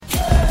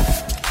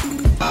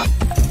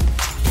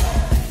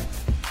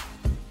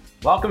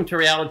Welcome to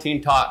Reality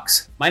Teen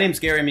Talks. My name is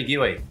Gary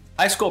McGuey,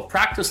 high school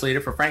practice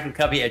leader for Franklin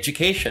Covey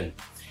Education.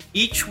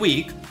 Each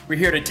week, we're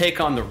here to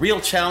take on the real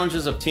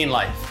challenges of teen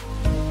life.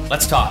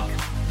 Let's talk.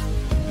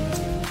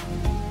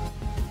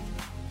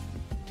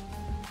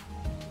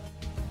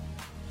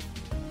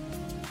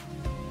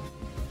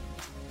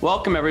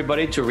 Welcome,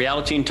 everybody, to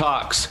Reality Teen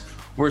Talks.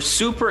 We're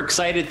super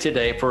excited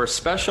today for a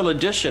special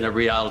edition of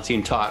Reality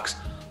Teen Talks.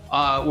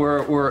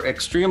 We're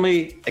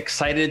extremely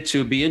excited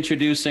to be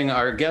introducing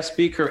our guest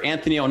speaker,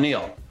 Anthony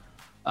O'Neill.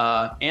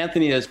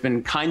 Anthony has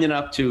been kind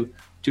enough to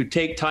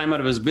take time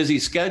out of his busy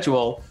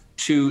schedule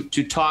to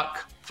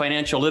talk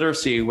financial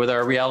literacy with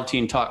our Reality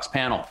Teen Talks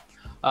panel.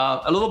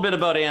 A little bit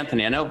about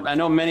Anthony. I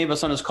know many of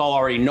us on this call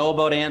already know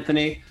about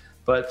Anthony,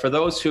 but for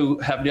those who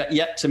have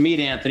yet to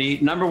meet Anthony,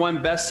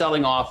 #1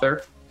 best-selling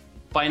author,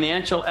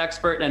 financial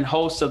expert, and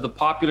host of the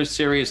popular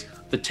series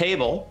The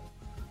Table,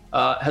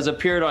 has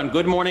appeared on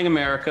Good Morning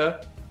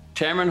America,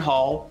 Tamron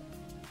Hall,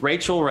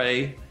 Rachel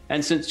Ray,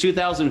 and since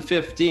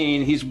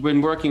 2015, he's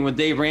been working with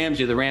Dave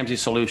Ramsey, the Ramsey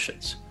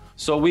Solutions.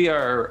 So we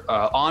are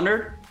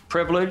honored,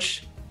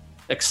 privileged,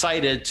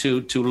 excited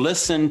to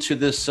listen to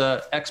this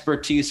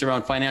expertise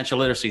around financial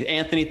literacy.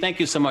 Anthony, thank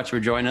you so much for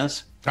joining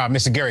us.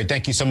 Mr. Gary,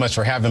 thank you so much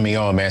for having me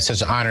on, man. It's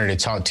such an honor to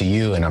talk to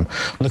you, and I'm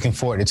looking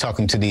forward to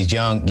talking to these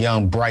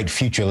young, bright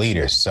future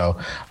leaders. So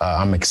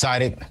I'm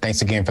excited.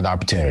 Thanks again for the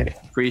opportunity.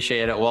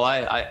 Appreciate it. Well,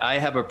 I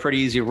have a pretty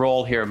easy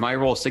role here. My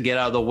role is to get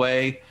out of the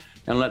way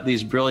and let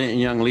these brilliant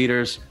young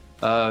leaders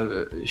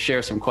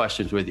share some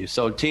questions with you.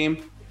 So,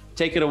 team,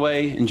 take it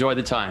away. Enjoy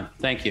the time.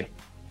 Thank you.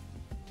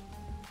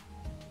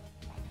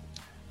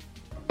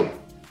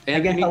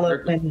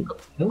 Anthony,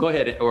 go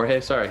ahead, Jorge.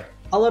 Sorry.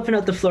 I'll open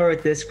up the floor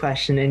with this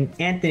question. And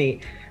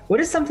Anthony, what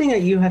is something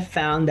that you have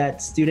found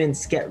that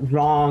students get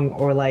wrong,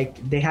 or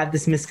like they have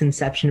this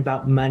misconception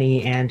about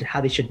money and how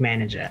they should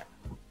manage it?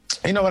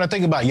 You know, when I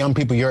think about young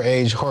people your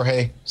age,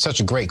 Jorge, such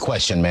a great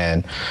question,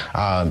 man.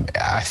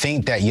 I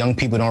think that young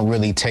people don't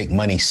really take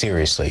money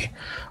seriously.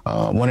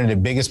 One of the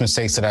biggest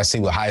mistakes that I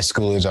see with high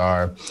schoolers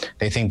are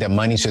they think that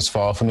money just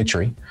fall from a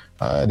tree.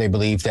 They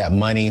believe that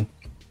money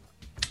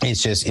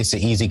it's an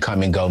easy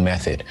come and go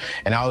method.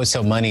 And I always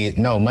tell money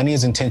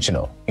is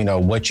intentional. You know,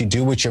 what you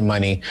do with your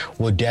money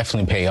will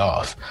definitely pay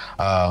off.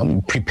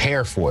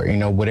 Prepare for it. You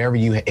know, whatever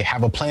you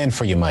have a plan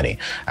for your money.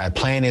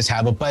 Plan is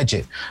have a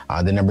budget.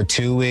 The number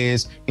 2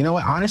 is, you know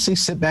what, honestly,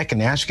 sit back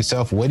and ask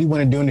yourself, what do you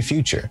want to do in the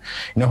future?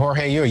 You know,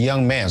 Jorge, you're a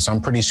young man, so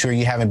I'm pretty sure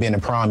you haven't been to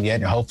prom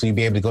yet, and hopefully you'll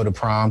be able to go to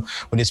prom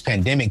with this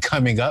pandemic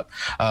coming up.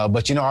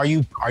 But, you know, are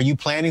you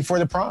planning for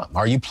the prom?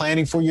 Are you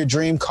planning for your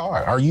dream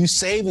car? Are you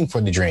saving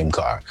for the dream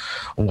car?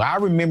 Well, I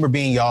remember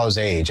being y'all's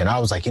age, and I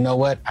was like, you know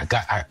what?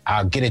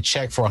 I'll get a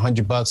check for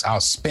 $100. I'll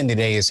spend it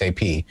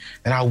ASAP.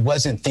 And I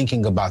wasn't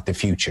thinking about the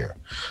future.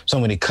 So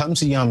when it comes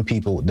to young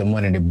people,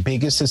 one of the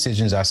biggest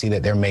decisions I see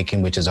that they're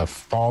making, which is a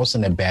false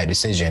and a bad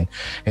decision,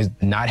 is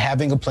not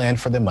having a plan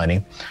for their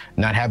money,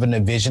 not having a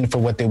vision for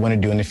what they want to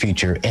do in the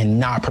future, and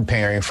not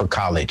preparing for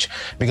college.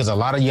 Because a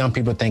lot of young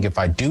people think if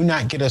I do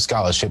not get a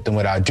scholarship, then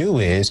what I'll do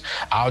is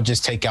I'll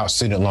just take out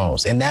student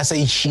loans. And that's a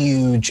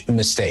huge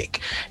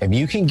mistake. If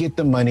you can get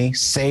the money,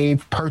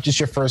 save, purchase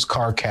your first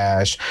car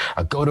cash,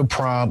 go to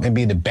prom and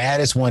be the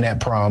baddest one at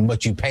prom,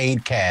 but you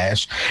paid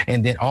cash.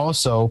 And then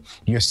also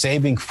you're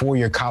saving for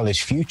your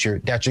college future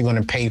that you're going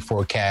to pay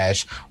for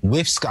cash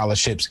with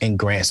scholarships and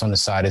grants on the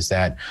side. Is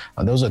that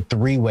those are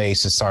 3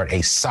 ways to start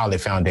a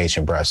solid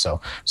foundation, bro. So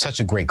such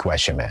a great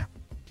question, man.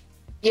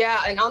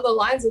 Yeah. And on the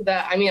lines of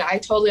that, I mean, I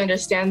totally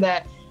understand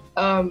that.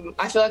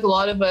 I feel like a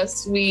lot of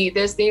us,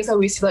 there's things that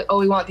we see like, oh,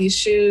 we want these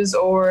shoes,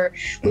 or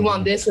we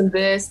want this and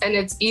this. And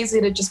it's easy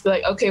to just be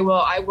like, okay,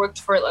 well, I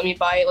worked for it. Let me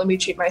buy it. Let me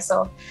treat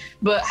myself.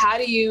 But how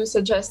do you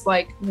suggest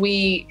like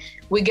we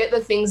get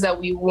the things that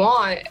we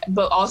want,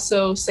 but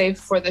also save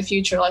for the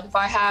future? Like if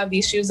I have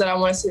these shoes that I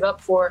want to save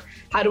up for,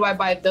 how do I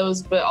buy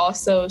those, but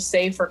also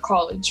save for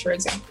college, for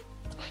example?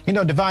 You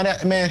know, Divine,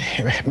 man,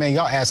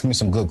 y'all asking me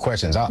some good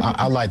questions.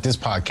 I like this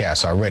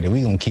podcast already.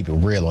 We're going to keep it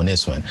real on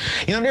this one.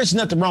 You know, there's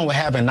nothing wrong with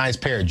having a nice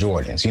pair of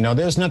Jordans. You know,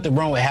 there's nothing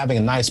wrong with having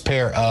a nice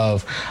pair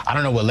of, I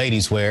don't know what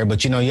ladies wear,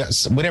 but, you know,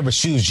 whatever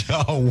shoes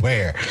y'all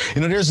wear.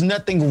 You know, there's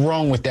nothing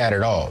wrong with that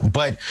at all.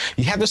 But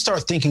you have to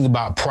start thinking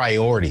about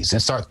priorities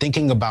and start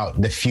thinking about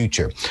the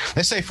future.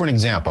 Let's say, for an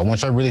example, I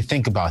want you to really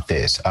think about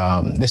this.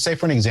 Let's say,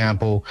 for an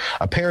example,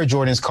 a pair of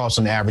Jordans costs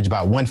on average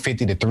about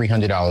 $150 to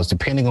 $300,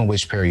 depending on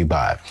which pair you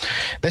buy.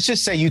 Let's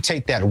just say you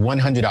take that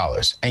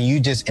 $100 and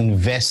you just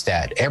invest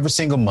that every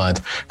single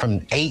month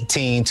from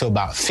 18 to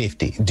about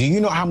 50. Do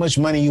you know how much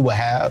money you will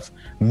have?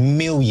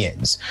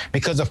 Millions,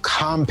 because of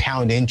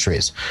compound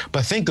interest.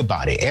 But think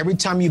about it. Every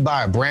time you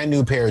buy a brand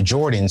new pair of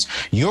Jordans,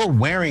 you're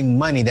wearing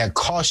money that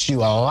cost you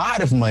a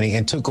lot of money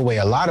and took away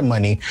a lot of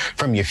money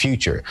from your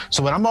future.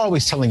 So what I'm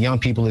always telling young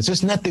people is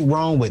there's nothing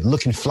wrong with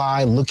looking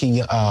fly,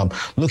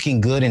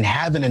 looking good and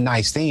having the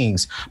nice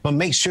things, but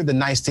make sure the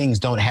nice things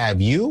don't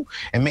have you,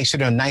 and make sure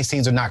the nice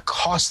things are not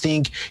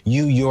costing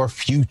you your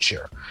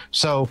future.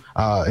 So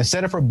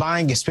instead of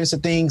buying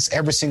expensive things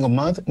every single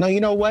month, no,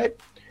 you know what?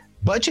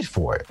 budget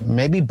for it.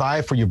 Maybe buy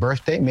it for your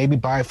birthday, maybe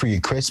buy it for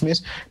your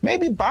Christmas,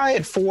 maybe buy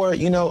it for,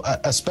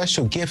 a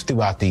special gift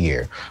throughout the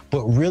year.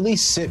 But really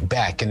sit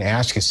back and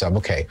ask yourself,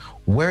 okay,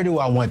 where do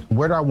I want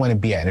to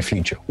be at in the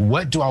future?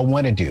 What do I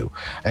want to do?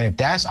 And if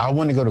that's, I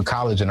want to go to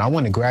college and I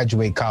want to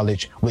graduate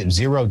college with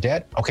zero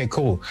debt. Okay,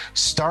 cool.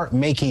 Start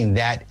making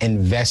that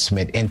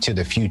investment into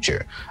the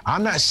future.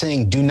 I'm not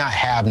saying do not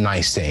have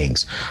nice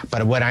things,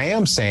 but what I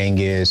am saying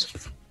is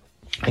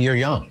you're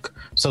young.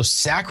 So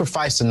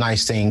sacrifice the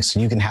nice things so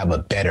you can have a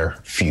better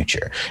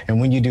future. And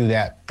when you do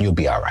that, you'll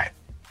be all right.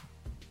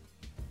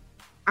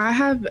 I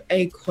have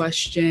a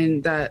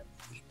question that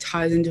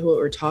ties into what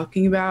we're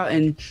talking about.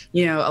 And,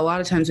 a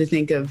lot of times we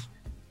think of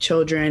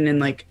children and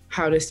like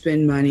how to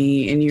spend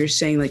money. And you're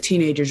saying like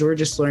teenagers, we're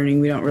just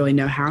learning. We don't really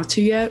know how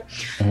to yet.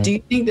 Mm-hmm. Do you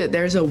think that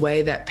there's a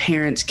way that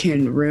parents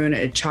can ruin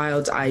a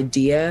child's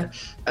idea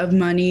of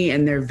money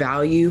and their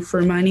value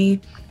for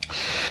money?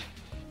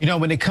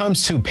 When it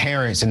comes to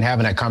parents and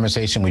having that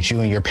conversation with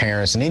you and your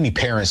parents and any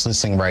parents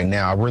listening right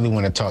now, I really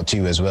want to talk to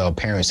you as well,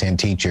 parents and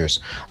teachers,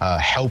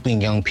 helping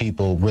young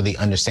people really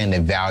understand the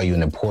value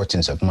and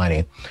importance of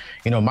money.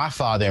 My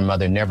father and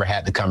mother never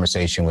had the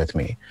conversation with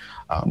me.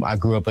 I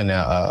grew up in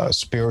a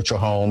spiritual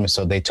home,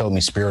 so they told me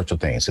spiritual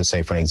things, to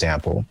say, for an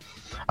example.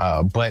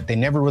 But they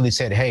never really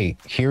said, hey,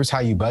 here's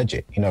how you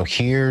budget.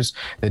 Here's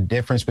the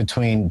difference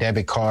between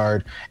debit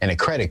card and a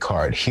credit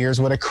card.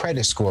 Here's what a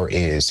credit score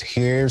is.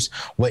 Here's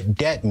what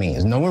debt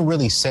means. No one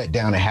really sat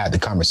down and had the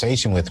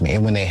conversation with me.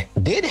 And when they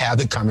did have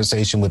the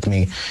conversation with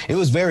me, it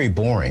was very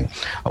boring.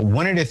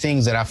 One of the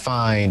things that I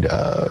find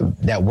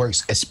that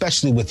works,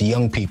 especially with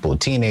young people,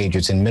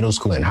 teenagers in middle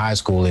school and high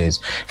school,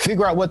 is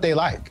figure out what they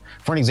like.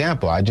 For an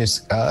example, I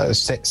just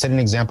set an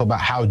example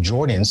about how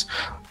Jordans,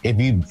 if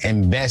you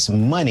invest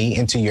money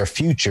into your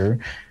future,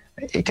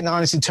 it can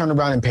honestly turn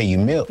around and pay you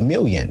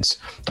millions.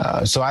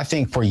 So I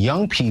think for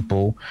young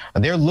people,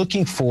 they're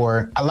looking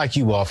for, I like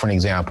you all, for an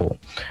example.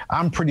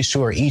 I'm pretty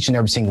sure each and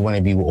every single one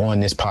of you on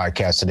this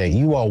podcast today,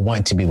 you all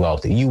want to be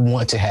wealthy. You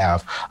want to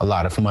have a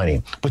lot of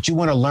money, but you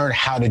want to learn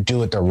how to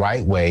do it the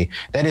right way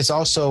that is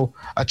also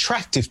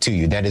attractive to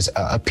you, that is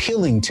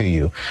appealing to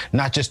you,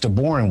 not just a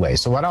boring way.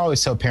 So what I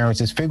always tell parents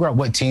is figure out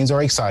what teens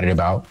are excited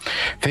about,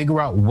 figure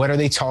out what are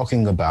they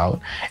talking about,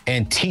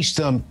 and teach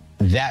them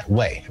that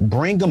way.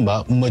 Bring them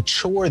up,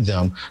 mature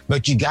them,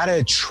 but you got to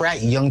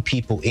attract young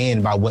people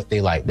in by what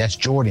they like. That's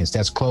Jordans,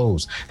 that's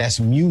clothes,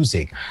 that's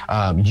music,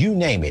 you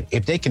name it.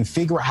 If they can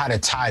figure out how to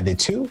tie the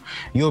two,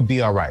 you'll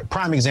be all right.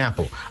 Prime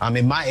example,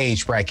 in my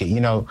age bracket,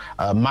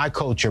 my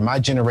culture, my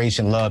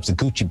generation loves the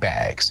Gucci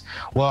bags.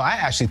 Well, I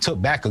actually took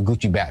back a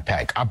Gucci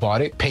backpack. I bought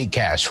it, paid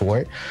cash for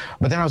it,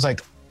 but then I was like,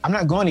 I'm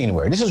not going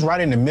anywhere. This is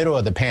right in the middle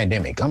of the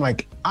pandemic. I'm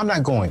like, I'm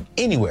not going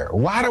anywhere.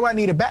 Why do I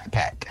need a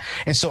backpack?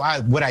 And so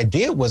what I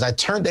did was I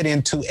turned that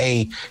into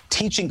a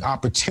teaching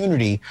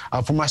opportunity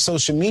for my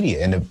social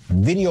media, and the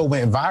video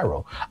went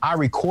viral. I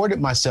recorded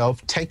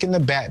myself taking the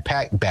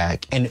backpack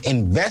back and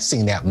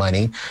investing that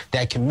money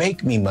that can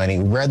make me money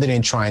rather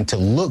than trying to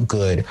look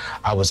good.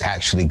 I was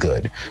actually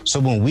good. So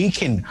when we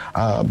can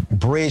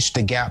bridge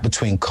the gap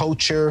between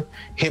culture,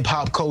 hip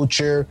hop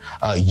culture,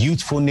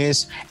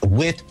 youthfulness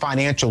with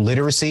financial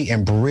literacy,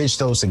 and bridge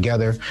those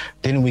together,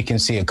 then we can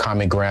see a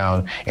common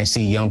ground and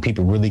see young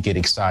people really get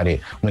excited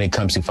when it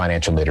comes to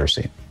financial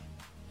literacy.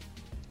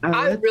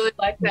 I really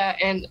like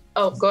that. And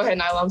go ahead,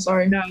 Nyla. I'm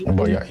sorry. No,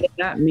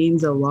 that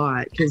means a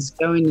lot, because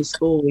going to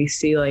school, we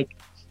see like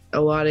a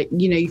lot of,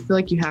 you feel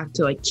like you have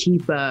to like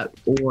keep up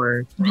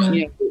or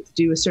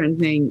do a certain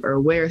thing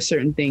or wear a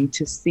certain thing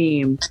to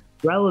seem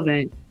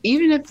relevant,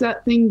 even if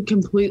that thing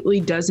completely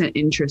doesn't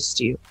interest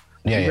you.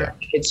 Yeah.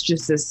 It's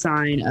just a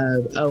sign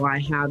of, I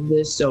have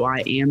this, so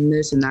I am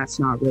this, and that's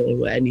not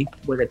really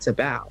what it's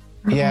about.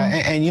 Yeah,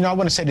 and I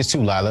want to say this too,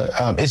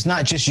 Lila. It's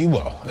not just you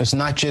all. It's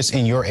not just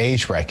in your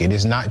age bracket.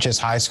 It's not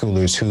just high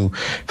schoolers who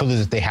feel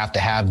that they have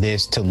to have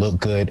this to look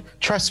good.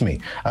 Trust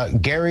me,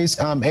 Gary's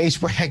age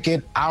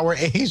bracket, our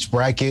age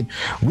bracket,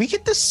 we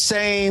get the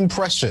same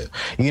pressure.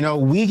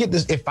 We get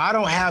this. If I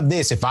don't have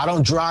this, if I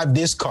don't drive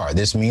this car,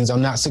 this means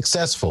I'm not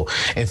successful.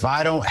 If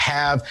I don't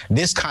have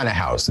this kind of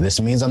house, this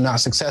means I'm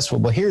not successful.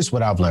 But here's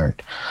what I've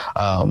learned.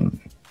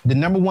 The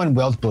number one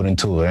wealth building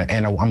tool,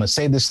 and I'm going to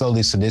say this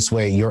slowly so this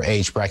way your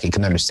age bracket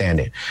can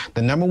understand it.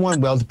 The number one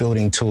wealth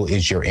building tool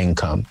is your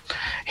income.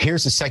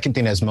 Here's the second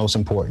thing that's most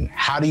important.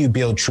 How do you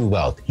build true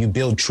wealth? You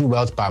build true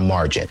wealth by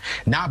margin,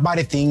 not by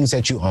the things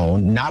that you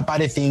own, not by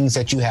the things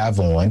that you have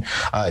on,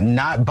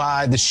 not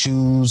by the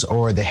shoes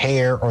or the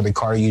hair or the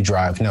car you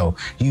drive. No,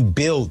 you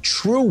build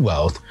true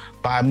wealth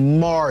by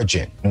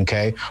margin.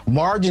 Okay.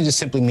 Margin just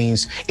simply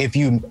means if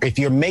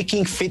you're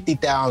making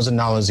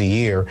 $50,000 a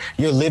year,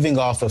 you're living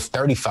off of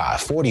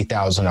 $35,000,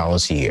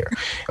 $40,000 a year.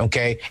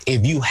 Okay.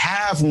 If you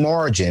have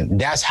margin,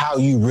 that's how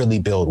you really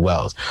build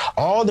wealth.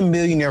 All the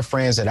millionaire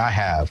friends that I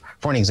have,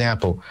 for an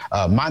example,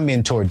 my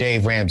mentor,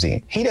 Dave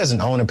Ramsey, he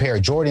doesn't own a pair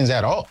of Jordans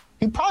at all.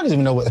 He probably doesn't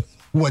even know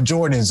what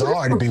Jordans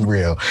are, to be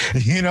real,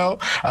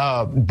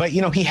 but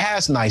he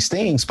has nice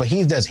things, but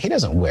he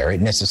doesn't wear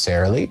it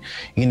necessarily,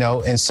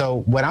 and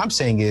so what I'm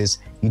saying is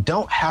you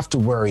don't have to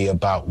worry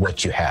about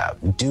what you have.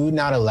 Do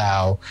not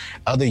allow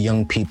other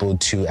young people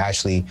to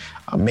actually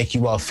make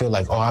you all feel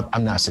like, oh,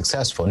 I'm not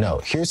successful.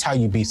 No, here's how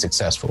you be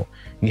successful.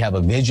 You have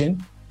a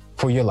vision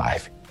for your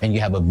life and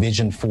you have a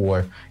vision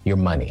for your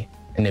money.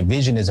 And the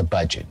vision is a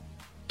budget.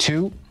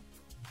 2,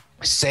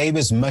 save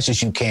as much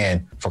as you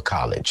can for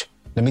college.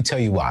 Let me tell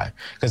you why.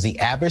 Because the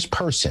average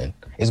person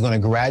is going to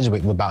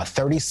graduate with about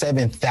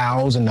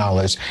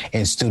 $37,000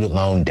 in student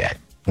loan debt.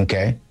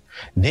 Okay.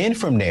 Then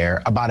from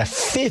there, about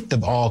 1/5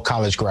 of all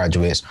college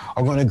graduates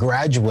are going to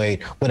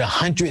graduate with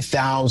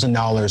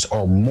 $100,000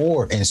 or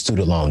more in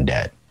student loan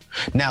debt.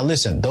 Now,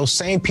 listen, those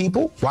same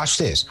people, watch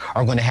this,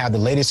 are going to have the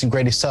latest and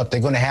greatest stuff. They're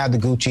going to have the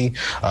Gucci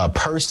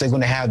purse. They're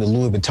going to have the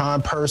Louis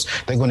Vuitton purse.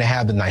 They're going to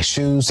have the nice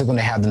shoes. They're going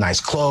to have the nice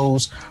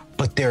clothes,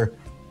 but they're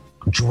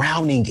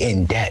drowning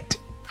in debt.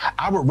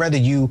 I would rather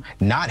you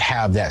not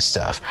have that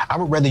stuff. I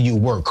would rather you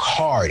work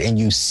hard and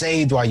you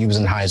saved while you was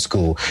in high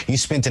school. You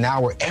spent an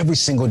hour every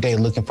single day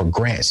looking for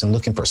grants and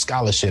looking for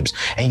scholarships.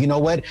 And you know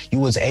what? You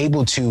was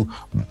able to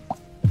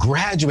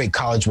graduate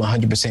college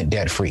 100%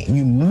 debt free.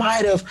 You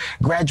might have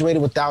graduated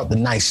without the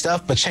nice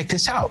stuff, but check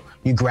this out.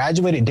 You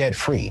graduated debt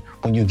free.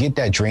 When you get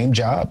that dream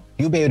job,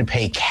 you'll be able to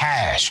pay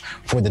cash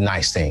for the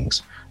nice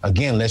things.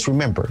 Again, let's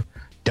remember,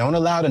 don't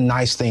allow the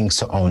nice things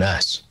to own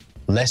us.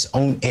 Let's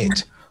own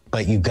it.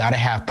 But you got to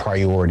have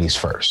priorities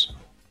first.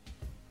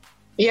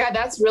 Yeah,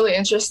 that's really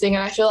interesting.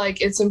 And I feel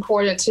like it's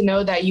important to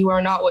know that you are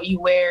not what you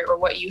wear or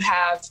what you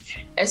have.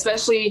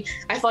 Especially,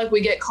 I feel like we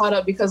get caught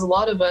up because a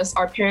lot of us,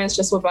 our parents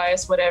just would buy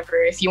us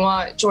whatever. If you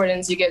want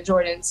Jordans, you get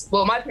Jordans.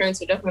 Well, my parents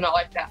were definitely not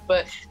like that.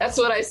 But that's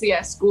what I see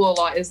at school a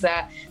lot, is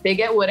that they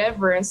get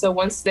whatever. And so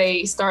once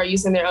they start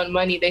using their own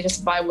money, they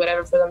just buy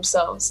whatever for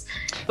themselves.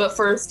 But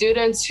for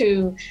students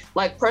who,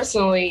 like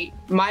personally,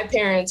 my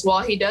parents,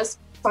 while he does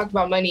talk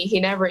about money,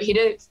 he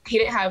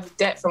didn't have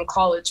debt from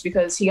college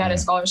because he got a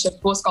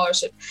full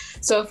scholarship.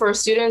 So for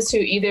students who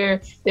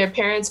either their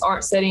parents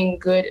aren't setting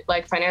good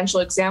like financial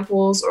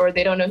examples, or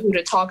they don't know who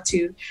to talk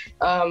to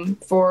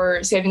for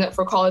saving up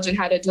for college and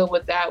how to deal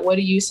with that, what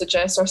do you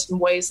suggest are some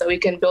ways that we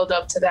can build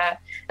up to that,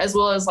 as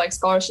well as like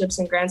scholarships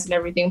and grants and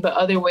everything, but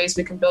other ways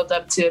we can build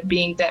up to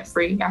being debt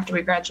free after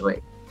we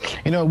graduate?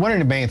 One of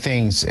the main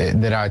things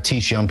that I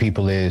teach young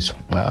people is,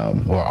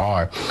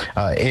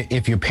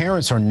 if your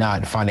parents are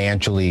not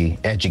financially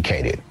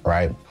educated,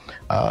 right?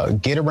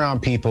 Get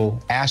around people,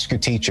 ask your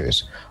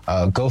teachers,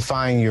 go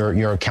find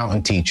your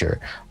accountant teacher,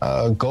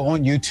 go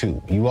on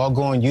YouTube. You all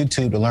go on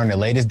YouTube to learn the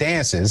latest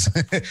dances.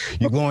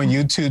 You go on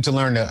YouTube to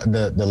learn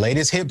the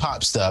latest hip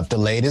hop stuff, the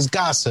latest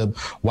gossip,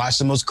 watch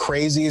the most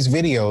craziest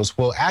videos.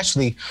 Well,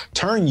 actually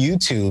turn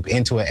YouTube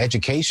into an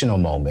educational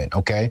moment.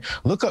 Okay.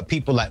 Look up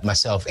people like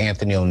myself,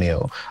 Anthony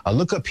O'Neill.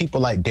 Look up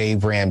people like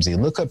Dave Ramsey.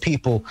 Look up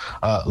people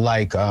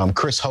like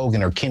Chris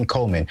Hogan or Ken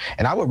Coleman.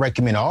 And I would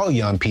recommend all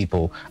young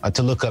people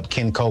to look up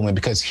Ken Coleman,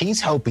 because he's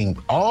helping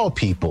all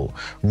people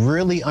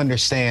really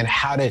understand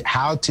how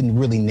to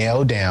really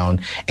nail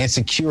down and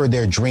secure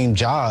their dream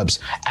jobs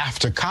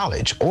after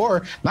college,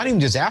 or not even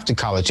just after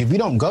college. If you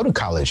don't go to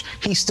college,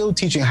 he's still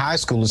teaching high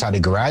schoolers how to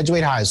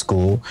graduate high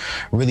school,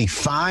 really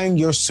find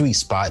your sweet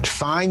spot,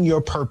 find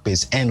your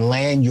purpose, and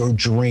land your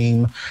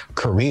dream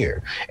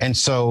career. And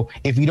so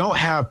if you don't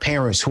have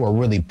parents who are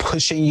really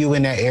pushing you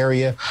in that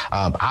area,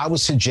 I would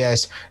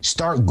suggest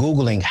start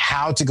Googling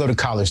how to go to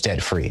college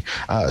debt free.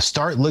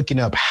 Start looking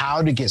up how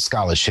to get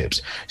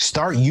scholarships.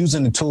 Start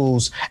using the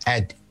tools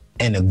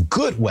in a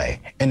good way.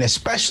 And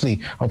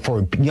especially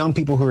for young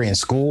people who are in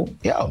school,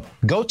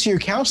 go to your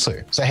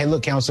counselor. Say, hey,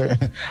 look, counselor,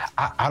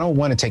 I don't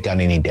want to take out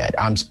any debt.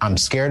 I'm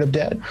scared of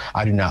debt.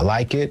 I do not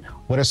like it.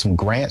 What are some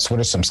grants? What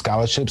are some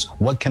scholarships?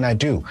 What can I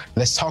do?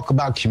 Let's talk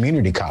about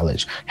community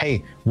college.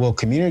 Hey, will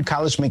community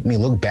college make me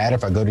look bad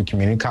if I go to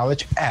community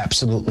college?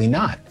 Absolutely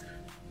not.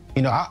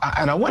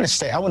 I want to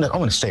stay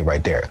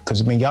right there,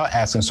 because y'all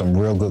asking some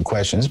real good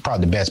questions. It's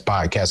probably the best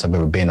podcast I've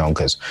ever been on,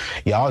 because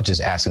y'all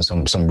just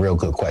asking some real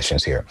good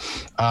questions here.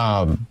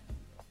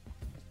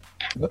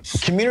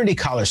 Community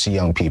college to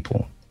young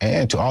people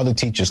and to all the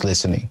teachers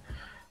listening.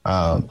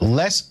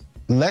 Let's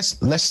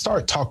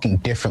start talking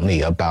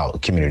differently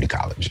about community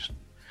colleges.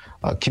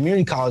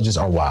 Community colleges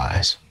are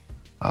wise.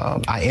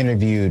 I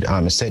interviewed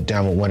and sat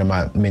down with one of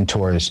my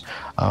mentors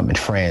and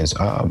friends,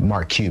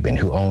 Mark Cuban,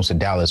 who owns the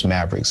Dallas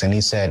Mavericks. And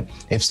he said,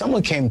 if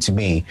someone came to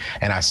me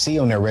and I see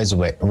on their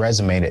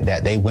resume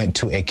that they went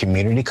to a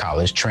community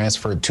college,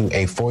 transferred to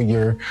a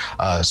 4-year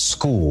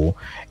school,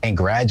 and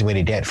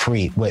graduated debt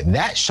free, what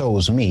that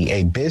shows me,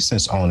 a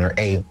business owner,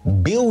 a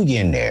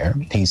billionaire,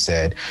 he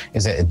said,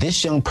 is that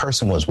this young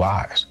person was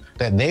wise.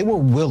 That they were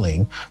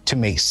willing to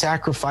make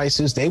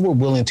sacrifices. They were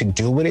willing to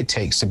do what it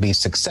takes to be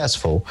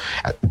successful,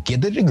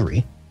 get the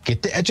degree,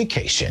 get the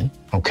education,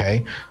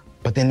 okay?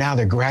 But then now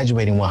they're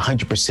graduating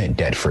 100%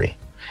 debt free.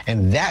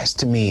 And that's,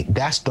 to me,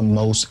 that's the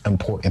most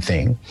important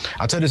thing.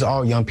 I'll tell this to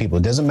all young people.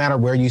 It doesn't matter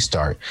where you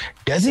start.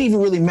 Doesn't even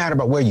really matter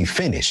about where you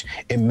finish.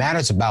 It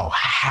matters about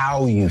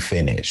how you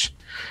finish.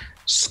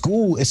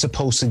 School is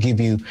supposed to give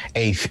you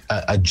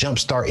a jump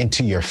start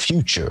into your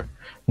future,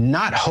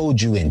 not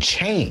hold you in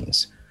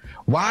chains.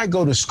 Why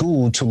go to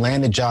school to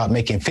land a job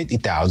making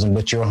 $50,000,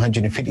 but you're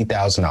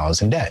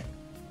 $150,000 in debt?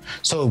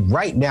 So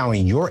right now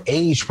in your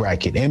age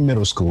bracket, in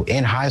middle school,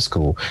 in high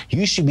school,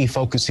 you should be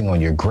focusing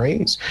on your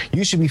grades.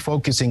 You should be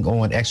focusing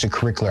on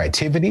extracurricular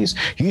activities.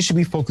 You should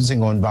be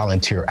focusing on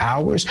volunteer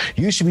hours.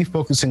 You should be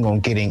focusing on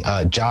getting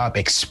job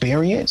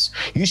experience.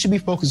 You should be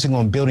focusing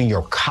on building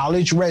your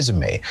college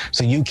resume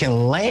so you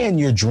can land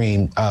your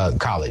dream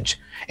college.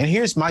 And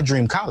here's my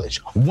dream college,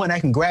 one I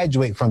can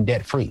graduate from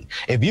debt-free.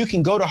 If you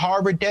can go to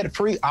Harvard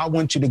debt-free, I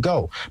want you to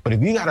go. But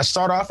if you got to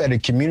start off at a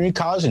community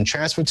college and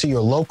transfer to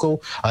your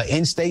local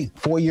in-state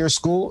four-year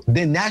school,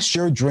 then that's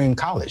your dream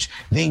college.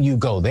 Then you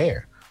go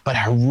there. But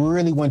I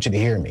really want you to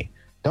hear me.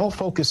 Don't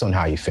focus on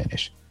how you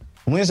finish.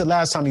 When's the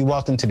last time you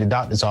walked into the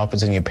doctor's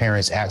office and your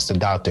parents asked the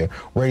doctor,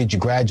 where did you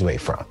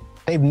graduate from?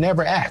 They've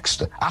never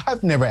asked.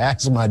 I've never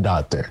asked my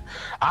doctor.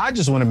 I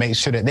just want to make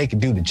sure that they can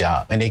do the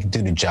job and they can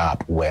do the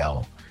job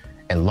well.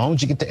 As long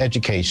as you get the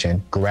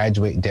education,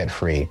 graduate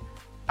debt-free,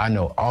 I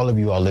know all of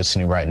you are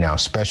listening right now,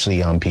 especially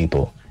young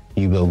people,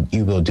 you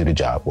will do the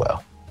job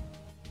well.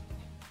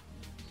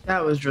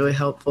 That was really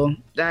helpful.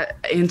 That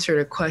answered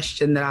a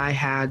question that I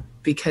had,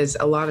 because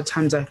a lot of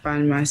times I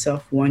find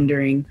myself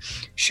wondering,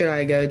 should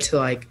I go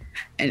to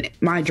and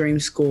my dream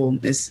school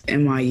is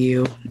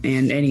NYU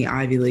and any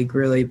Ivy League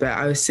really, but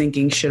I was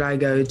thinking, should I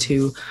go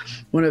to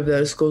one of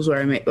those schools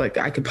where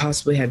I could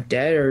possibly have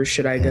debt, or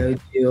should I go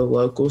to a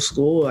local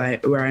school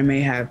where I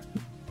may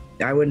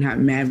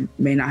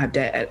not have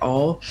debt at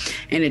all?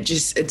 And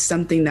it's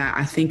something that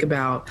I think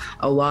about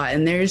a lot.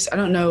 And I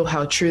don't know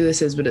how true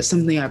this is, but it's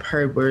something I've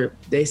heard where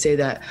they say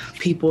that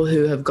people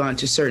who have gone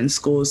to certain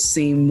schools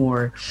seem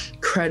more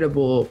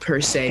credible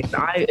per se.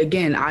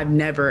 I've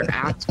never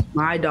asked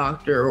my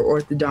doctor or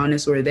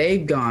orthodontist where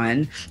they've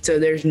gone. So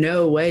there's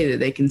no way that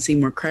they can seem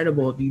more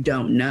credible if you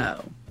don't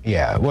know.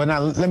 Yeah, well,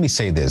 now let me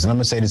say this, and I'm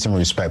going to say this in a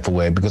respectful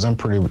way, because I'm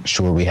pretty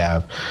sure we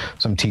have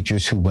some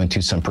teachers who went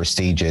to some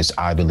prestigious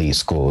Ivy League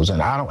schools,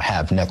 and I don't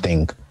have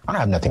nothing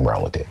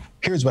wrong with it.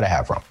 Here's what I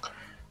have wrong.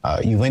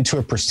 You went to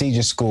a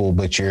prestigious school,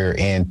 but you're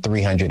in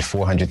 $300,000,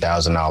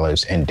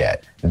 $400,000 in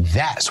debt.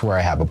 That's where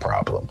I have a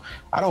problem.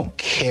 I don't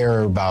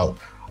care about,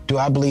 do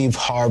I believe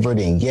Harvard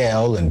and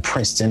Yale and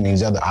Princeton,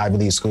 these other Ivy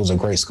League schools are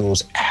great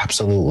schools?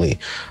 Absolutely.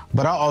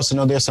 But I also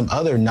know there's some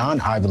other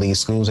non-Ivy League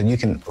schools and you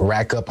can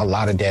rack up a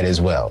lot of debt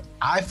as well.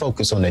 I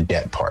focus on the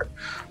debt part.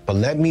 But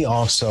let me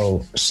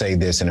also say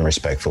this in a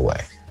respectful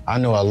way. I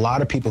know a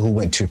lot of people who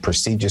went to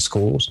prestigious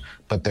schools,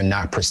 but they're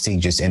not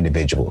prestigious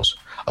individuals.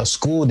 A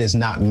school does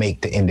not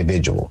make the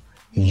individual.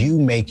 You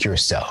make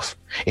yourself.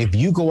 If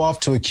you go off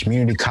to a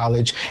community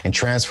college and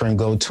transfer and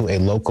go to a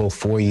local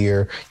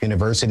four-year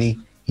university,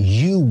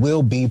 you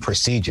will be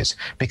prestigious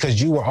because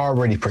you were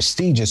already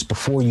prestigious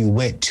before you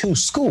went to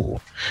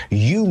school.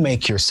 You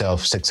make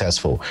yourself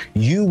successful.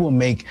 You will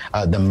make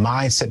the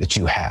mindset that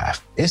you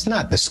have. It's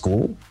not the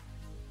school.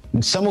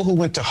 Someone who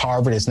went to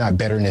Harvard is not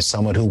better than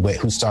someone who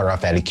started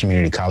off at a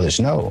community college.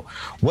 No.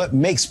 What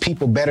makes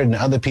people better than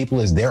other people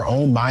is their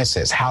own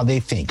mindsets, how they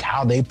think,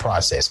 how they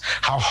process,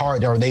 how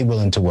hard are they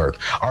willing to work?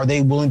 Are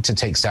they willing to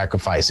take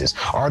sacrifices?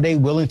 Are they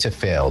willing to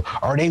fail?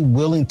 Are they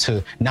willing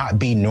to not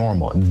be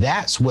normal?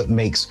 That's what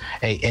makes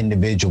an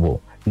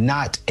individual,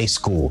 not a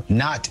school,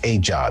 not a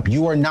job.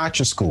 You are not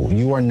your school.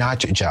 You are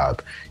not your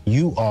job.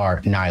 You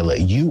are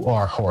Nyla. You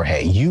are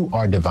Jorge. You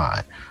are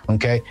Devon.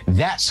 Okay?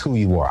 That's who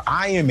you are.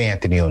 I am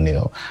Anthony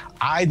O'Neill.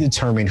 I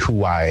determine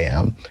who I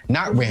am,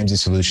 not Ramsey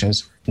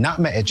Solutions, not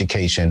my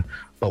education,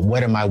 but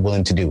what am I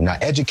willing to do? Now,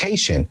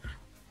 education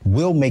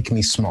will make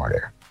me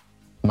smarter.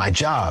 My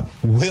job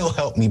will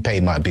help me pay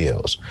my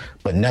bills,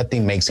 but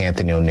nothing makes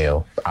Anthony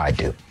O'Neill. I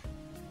do.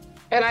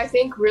 And I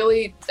think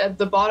really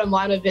the bottom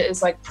line of it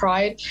is like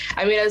pride.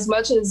 I mean, as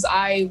much as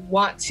I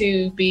want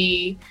to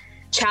be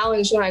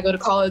challenged when I go to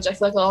college, I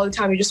feel like all the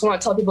time you just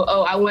want to tell people,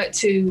 oh,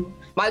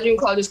 my dream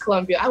college is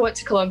Columbia. I went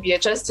to Columbia,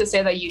 just to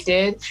say that you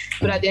did.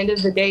 But at the end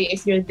of the day,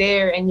 if you're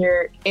there and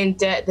you're in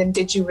debt, then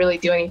did you really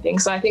do anything?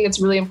 So I think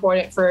it's really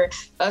important for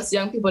us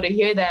young people to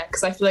hear that,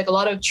 because I feel like a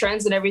lot of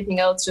trends and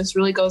everything else just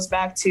really goes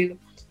back to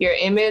your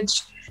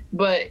image.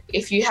 But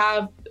if you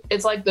have,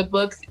 it's like the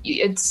book,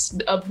 it's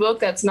a book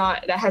that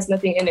has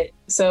nothing in it.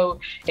 So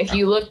if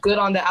you look good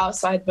on the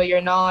outside, but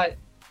you're not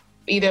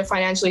either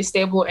financially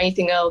stable or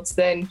anything else,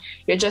 then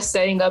you're just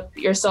setting up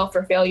yourself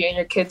for failure and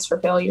your kids for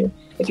failure,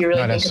 if you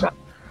really think about it.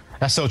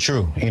 That's so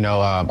true. You know,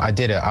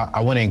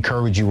 I want to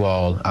encourage you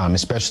all,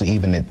 especially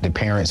even the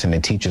parents and the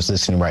teachers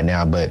listening right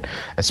now, but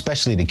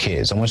especially the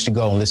kids. I want you to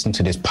go and listen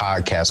to this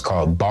podcast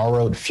called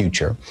Borrowed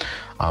Future.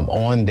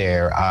 On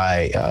there,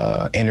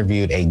 I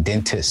interviewed a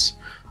dentist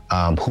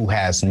who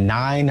has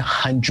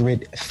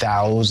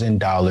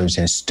 $900,000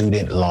 in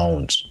student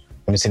loans.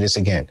 Let me say this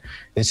again.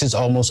 This is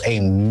almost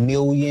 $1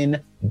 million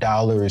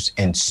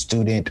in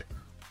student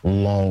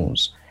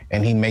loans,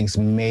 and he makes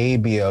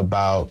maybe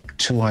about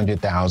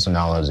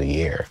 $200,000 a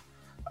year.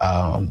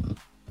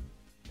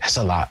 That's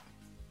a lot.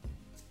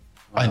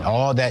 Wow. And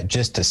all that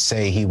just to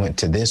say he went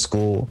to this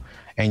school,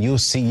 and you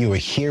will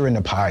hear in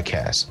the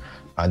podcast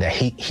that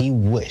he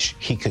wish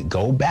he could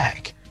go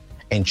back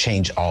and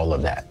change all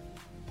of that.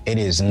 It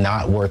is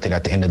not worth it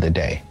at the end of the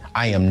day.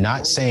 I am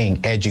not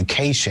saying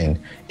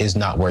education is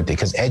not worth it,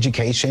 because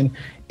education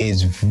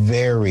is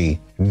very,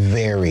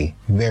 very,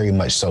 very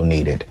much so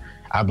needed.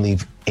 I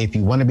believe if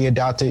you want to be a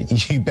doctor,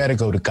 you better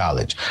go to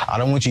college. I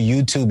don't want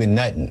you YouTubing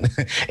nothing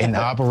and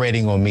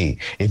operating on me.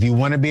 If you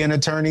want to be an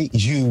attorney,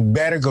 you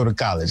better go to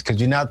college, because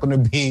you're not going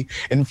to be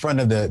in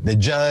front of the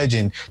judge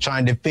and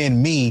trying to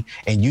defend me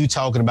and you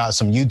talking about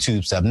some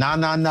YouTube stuff.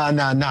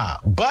 Nah.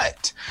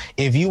 But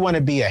if you want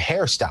to be a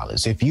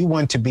hairstylist, if you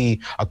want to be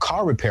a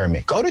car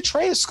repairman, go to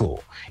trade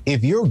school.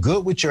 If you're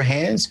good with your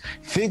hands,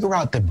 figure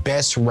out the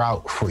best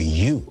route for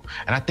you.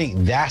 And I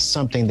think that's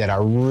something that I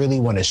really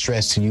want to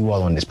stress to you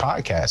all on this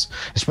podcast,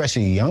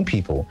 especially young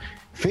people.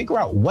 Figure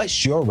out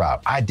what's your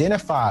route.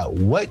 Identify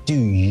what do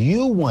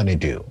you want to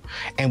do.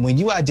 And when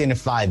you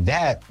identify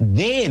that,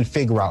 then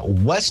figure out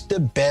what's the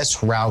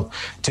best route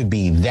to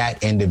be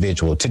that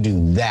individual, to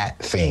do that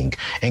thing.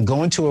 And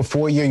going to a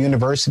 4-year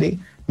university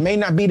may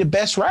not be the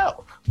best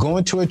route.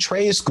 Going to a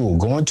trade school,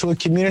 going to a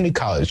community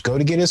college, go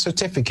to get a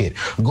certificate,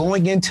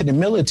 going into the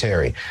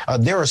military.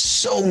 There are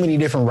so many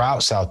different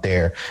routes out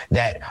there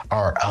that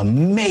are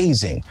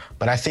amazing.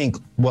 But I think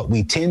what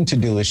we tend to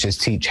do is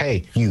just teach,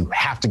 hey, you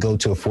have to go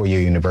to a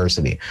 4-year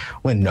university.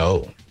 When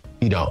no,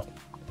 you don't.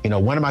 You know,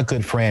 one of my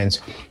good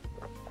friends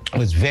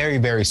was very,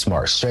 very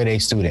smart, straight A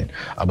student.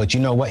 But you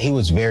know what? He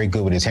was very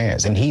good with his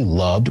hands, and he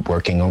loved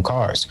working on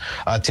cars.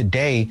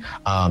 Today,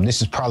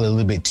 this is probably a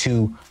little bit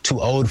too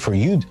old for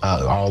you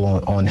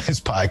all on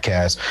this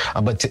podcast.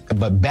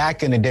 But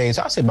back in the days,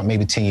 I'll say about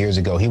maybe 10 years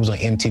ago, he was on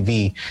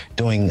MTV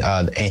doing,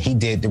 and he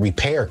did the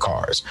repair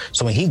cars.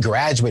 So when he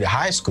graduated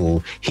high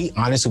school, he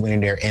honestly went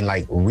in there and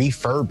like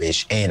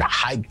refurbished and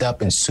hyped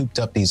up and souped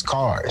up these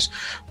cars,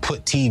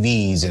 put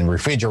TVs and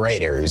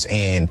refrigerators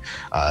and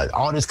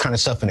all this kind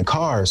of stuff in the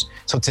cars.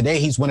 So today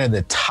he's one of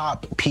the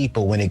top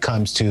people when it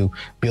comes to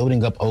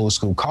building up old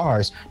school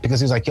cars, because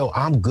he's like, yo,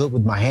 I'm good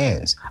with my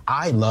hands.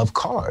 I love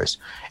cars.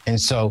 And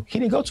so he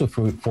didn't go to a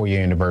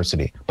 4-year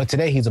university, but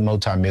today he's a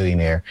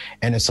multimillionaire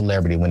and a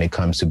celebrity when it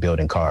comes to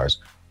building cars.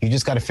 You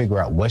just got to figure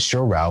out what's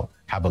your route,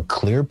 have a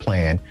clear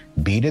plan,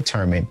 be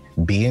determined,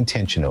 be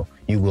intentional.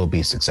 You will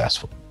be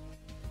successful.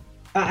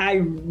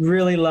 I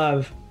really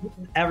love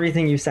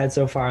everything you've said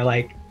so far.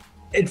 Like,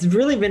 it's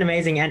really been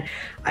amazing. And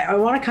I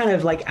want to kind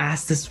of like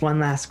ask this one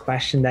last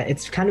question that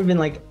it's kind of been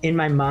like in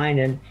my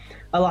mind. And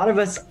a lot of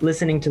us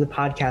listening to the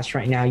podcast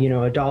right now, you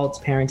know, adults,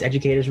 parents,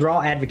 educators, we're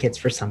all advocates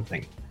for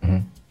something. Mm-hmm.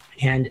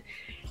 And,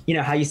 you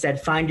know, how you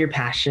said, find your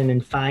passion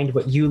and find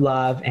what you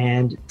love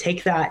and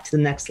take that to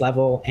the next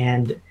level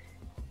and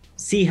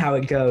see how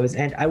it goes.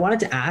 And I wanted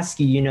to ask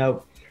you, you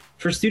know,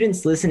 for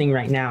students listening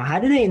right now, how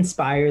do they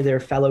inspire their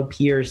fellow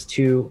peers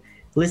to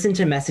listen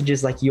to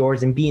messages like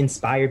yours and be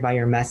inspired by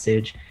your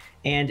message?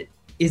 And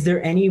is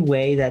there any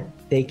way that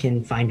they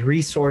can find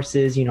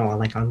resources, you know,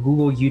 like on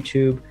Google,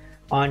 YouTube,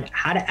 on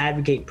how to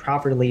advocate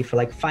properly for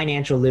like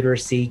financial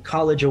literacy,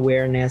 college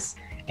awareness,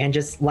 and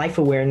just life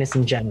awareness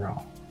in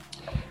general?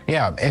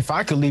 Yeah, if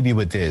I could leave you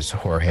with this,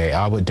 Jorge,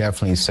 I would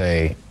definitely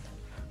say,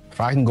 if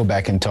I can go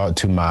back and talk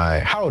to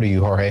how old are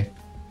you, Jorge?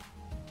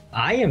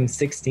 I am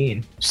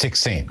 16.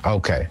 16,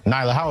 okay.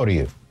 Nyla, how old are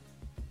you?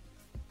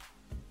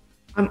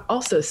 I'm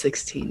also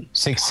 16.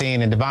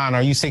 16. And Devon,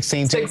 are you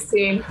 16 too?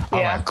 16, yeah.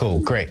 All right, cool,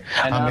 great.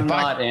 And I'm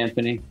not,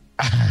 Anthony.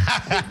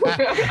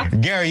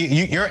 Gary,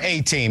 you're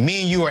 18.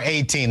 Me and you are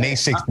 18.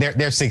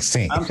 They're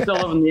 16. I'm still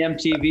living the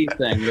MTV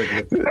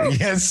thing.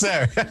 Yes,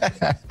 sir.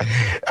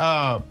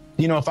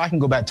 You know, if I can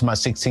go back to my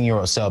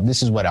 16-year-old self,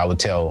 this is what I would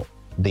tell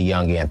the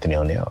young Anthony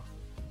O'Neal.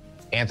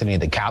 Anthony,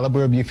 the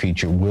caliber of your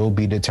future will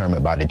be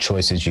determined by the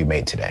choices you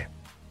made today.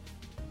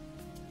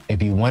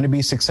 If you want to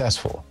be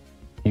successful,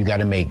 you got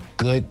to make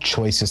good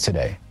choices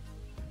today.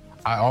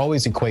 I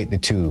always equate the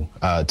two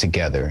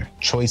together,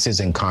 choices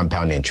and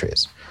compound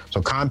interest.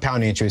 So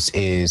compound interest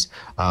is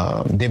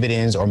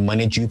dividends or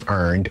money that you've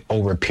earned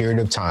over a period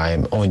of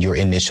time on your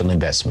initial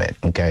investment,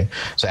 okay?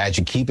 So as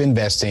you keep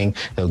investing,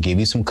 they'll give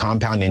you some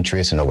compound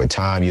interest, and over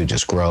time, you'll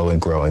just grow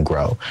and grow and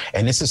grow.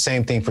 And it's the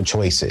same thing for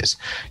choices.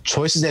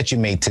 Choices that you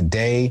made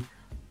today,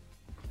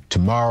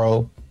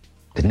 tomorrow,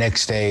 the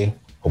next day,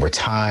 over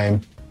time,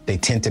 they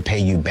tend to pay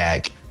you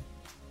back,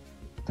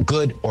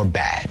 good or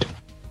bad.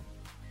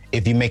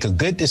 If you make a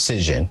good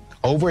decision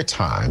over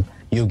time,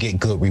 you'll get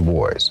good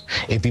rewards.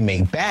 If you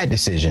make bad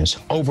decisions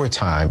over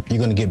time, you're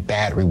going to get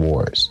bad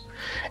rewards.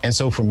 And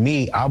so for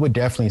me, I would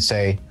definitely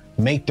say,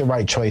 make the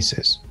right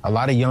choices. A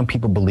lot of young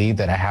people believe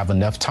that I have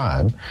enough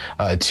time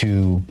I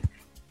can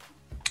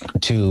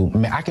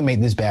make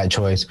this bad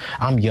choice.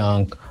 I'm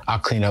young, I'll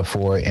clean up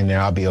for it, and then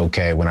I'll be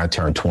okay when I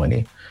turn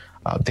 20.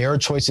 There are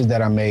choices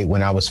that I made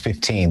when I was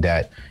 15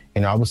 that,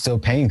 you know, I was still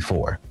paying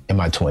for in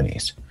my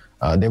 20s.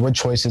 There were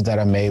choices that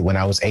I made when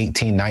I was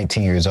 18,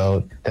 19 years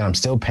old that I'm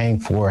still paying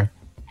for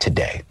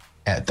today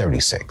at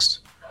 36.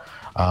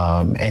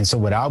 And so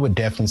what I would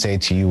definitely say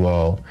to you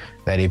all,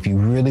 that if you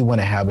really want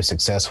to have a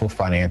successful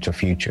financial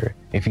future,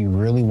 if you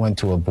really want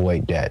to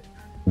avoid debt,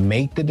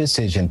 make the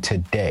decision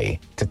today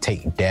to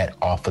take debt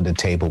off of the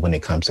table when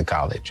it comes to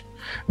college.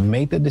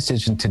 Make the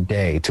decision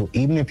today to,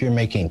 even if you're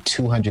making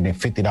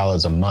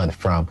 $250 a month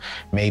from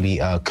maybe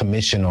a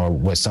commission or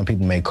what some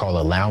people may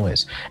call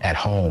allowance at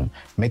home,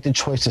 make the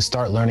choice to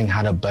start learning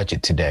how to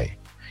budget today.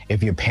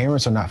 If your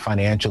parents are not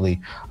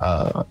financially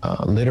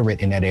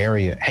literate in that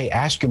area, hey,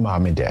 ask your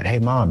mom and dad, hey,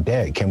 mom,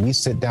 dad, can we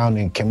sit down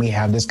and can we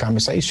have this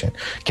conversation?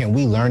 Can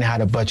we learn how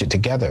to budget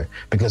together?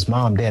 Because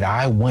mom, dad,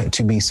 I want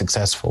to be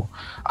successful.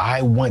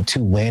 I want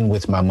to win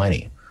with my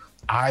money.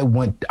 I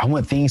want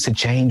things to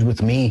change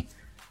with me.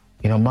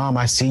 You know, mom,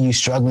 I see you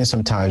struggling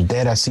sometimes.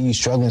 Dad, I see you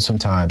struggling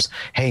sometimes.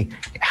 Hey,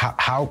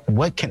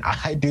 what can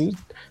I do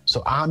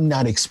so I'm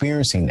not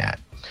experiencing that?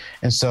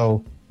 And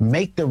so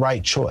make the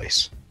right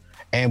choice.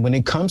 And when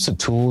it comes to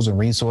tools and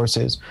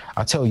resources,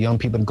 I tell young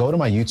people to go to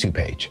my YouTube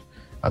page.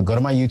 Go to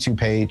my YouTube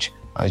page,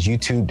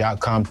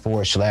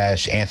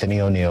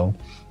 youtube.com/Anthony O'Neal.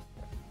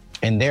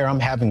 And there I'm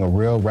having a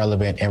real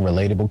relevant and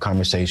relatable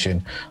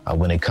conversation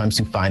when it comes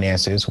to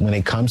finances, when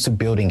it comes to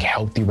building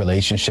healthy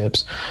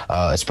relationships,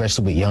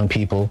 especially with young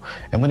people,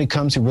 and when it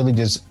comes to really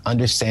just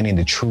understanding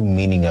the true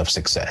meaning of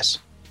success.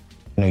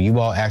 You know, you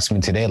all asked me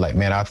today, like,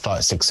 man, I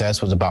thought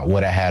success was about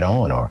what I had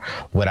on or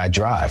what I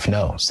drive.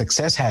 No,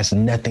 success has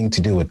nothing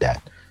to do with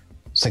that.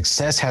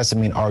 Success has to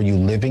mean, are you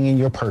living in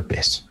your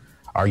purpose?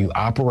 Are you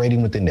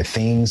operating within the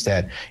things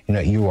that, you know,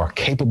 you are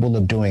capable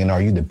of doing? And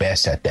are you the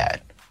best at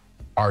that?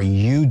 Are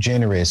you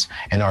generous?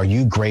 And are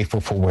you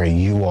grateful for where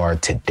you are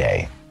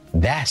today?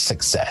 That's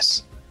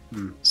success.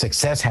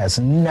 Success has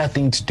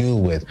nothing to do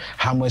with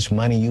how much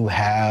money you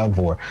have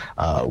or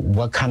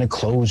what kind of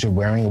clothes you're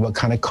wearing, or what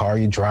kind of car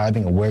you're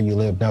driving, or where you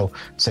live. No,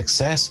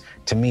 success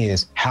to me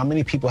is how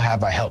many people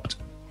have I helped?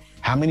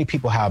 How many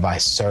people have I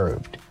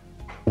served?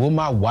 Will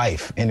my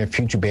wife in the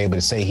future be able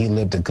to say he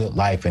lived a good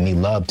life and he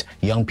loved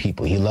young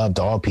people, he loved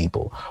all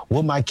people?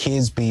 Will my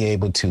kids be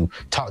able to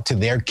talk to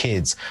their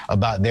kids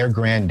about their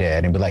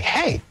granddad and be like,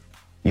 hey,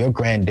 your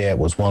granddad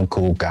was one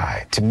cool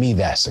guy? To me,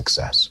 that's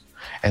success.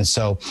 And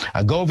so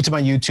go over to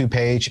my YouTube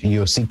page and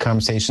you'll see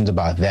conversations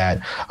about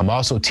that. I'm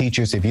also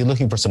teachers. If you're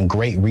looking for some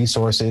great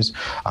resources,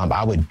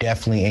 I would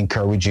definitely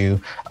encourage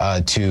you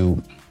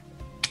to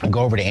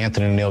go over to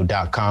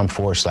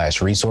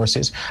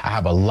anthonyoneal.com/resources. I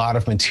have a lot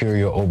of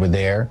material over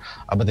there.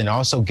 But then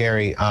also,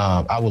 Gary,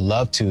 I would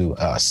love to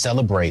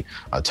celebrate,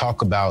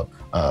 talk about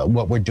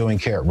what we're doing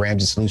here at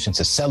Ramsey Solutions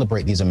to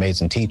celebrate these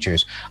amazing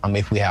teachers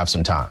if we have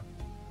some time.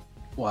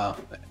 Wow.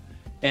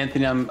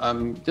 Anthony,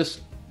 I'm just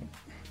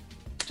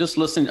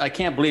listening. I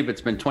can't believe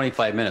it's been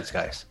 25 minutes,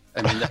 guys.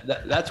 I mean,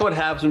 that's what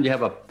happens when you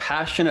have a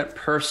passionate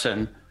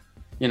person,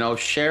 you know,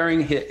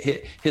 sharing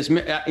his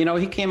you know,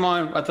 he came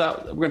on, I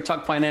thought we're going to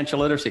talk financial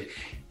literacy.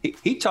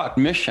 He talked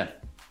mission.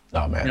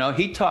 Oh, man. You know,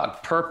 he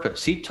talked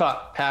purpose. He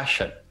talked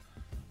passion.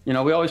 You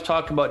know, we always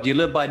talk about, do you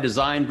live by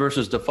design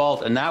versus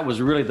default? And that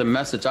was really the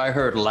message I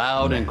heard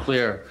loud and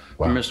clear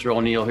from Mr.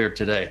 O'Neal here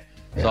today.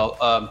 Yeah.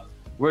 So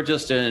we're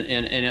just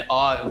in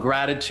awe,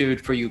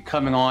 gratitude for you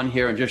coming on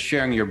here and just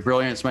sharing your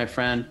brilliance, my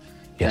friend.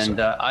 Yes, and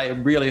I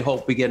really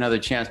hope we get another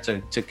chance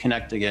to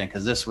connect again,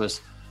 because this was,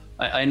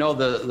 I know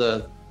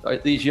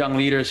these young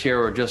leaders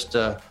here are just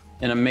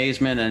in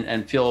amazement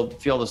and feel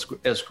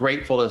as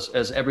grateful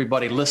as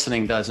everybody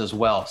listening does as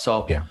well.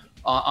 So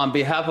on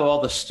behalf of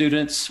all the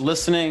students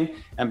listening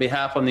and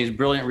behalf of these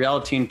brilliant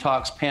Reality Teen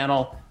Talks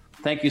panel,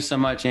 thank you so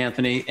much,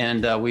 Anthony.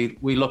 And we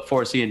look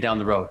forward to seeing you down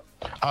the road.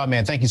 Oh,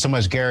 man, thank you so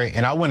much, Gary.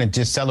 And I want to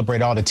just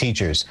celebrate all the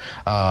teachers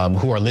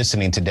who are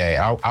listening today.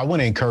 I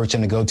want to encourage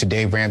them to go to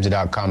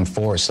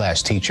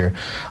daveramsey.com/teacher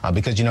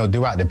because, you know,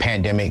 throughout the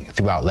pandemic,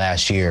 throughout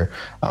last year,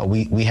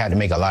 we had to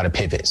make a lot of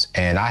pivots.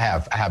 And I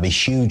have a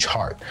huge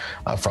heart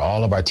for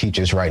all of our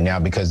teachers right now,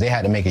 because they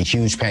had to make a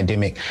huge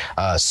pandemic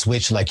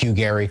switch like you,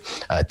 Gary,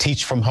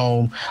 teach from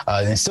home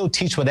and still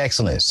teach with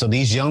excellence. So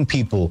these young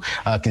people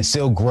can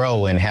still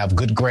grow and have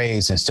good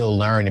grades and still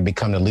learn and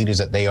become the leaders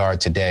that they are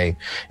today.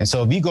 And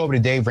so if you go over to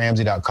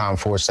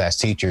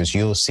daveramsey.com/teachers,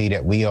 you'll see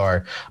that we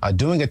are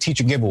doing a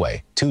teacher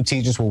giveaway. 2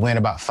 teachers will win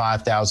about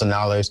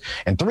 $5,000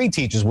 and 3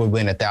 teachers will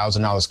win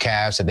 $1,000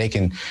 cash so they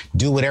can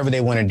do whatever they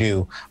want to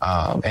do.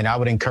 And I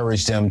would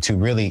encourage them to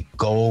really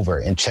go over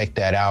and check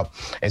that out.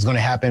 It's going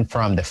to happen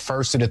from the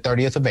 1st to the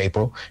 30th of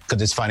April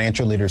because it's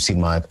Financial Literacy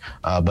Month.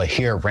 But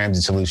here at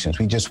Ramsey Solutions,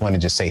 we just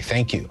wanted to say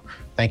thank you.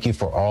 Thank you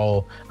for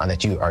all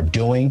that you are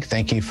doing.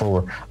 Thank you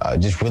for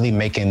just really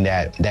making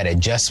that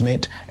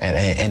adjustment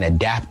and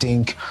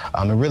adapting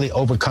and really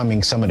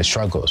overcoming some of the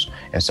struggles.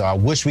 And so I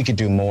wish we could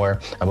do more,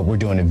 but we're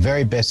doing the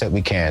very best that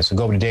we can. So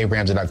go over to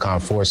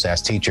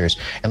daveramsey.com/teachers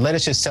and let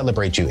us just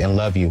celebrate you and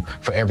love you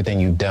for everything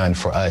you've done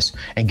for us.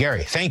 And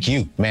Gary, thank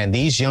you, man.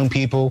 These young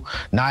people,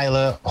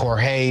 Nyla,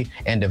 Jorge,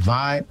 and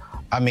Divine,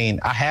 I mean,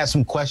 I had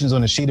some questions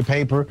on a sheet of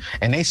paper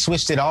and they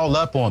switched it all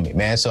up on me,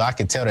 man. So I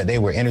could tell that they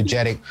were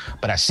energetic,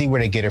 but I see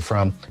where they get it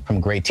from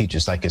great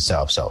teachers like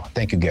yourself. So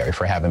thank you, Gary,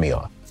 for having me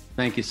on.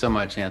 Thank you so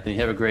much, Anthony.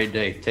 Have a great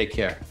day. Take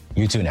care.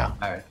 You too now.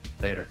 All right,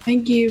 later.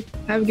 Thank you.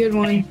 Have a good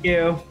one. Thank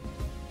you.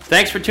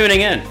 Thanks for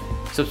tuning in.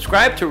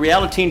 Subscribe to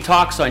Reality Teen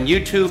Talks on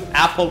YouTube,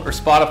 Apple, or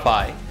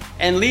Spotify,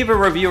 and leave a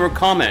review or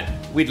comment.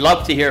 We'd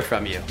love to hear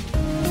from you.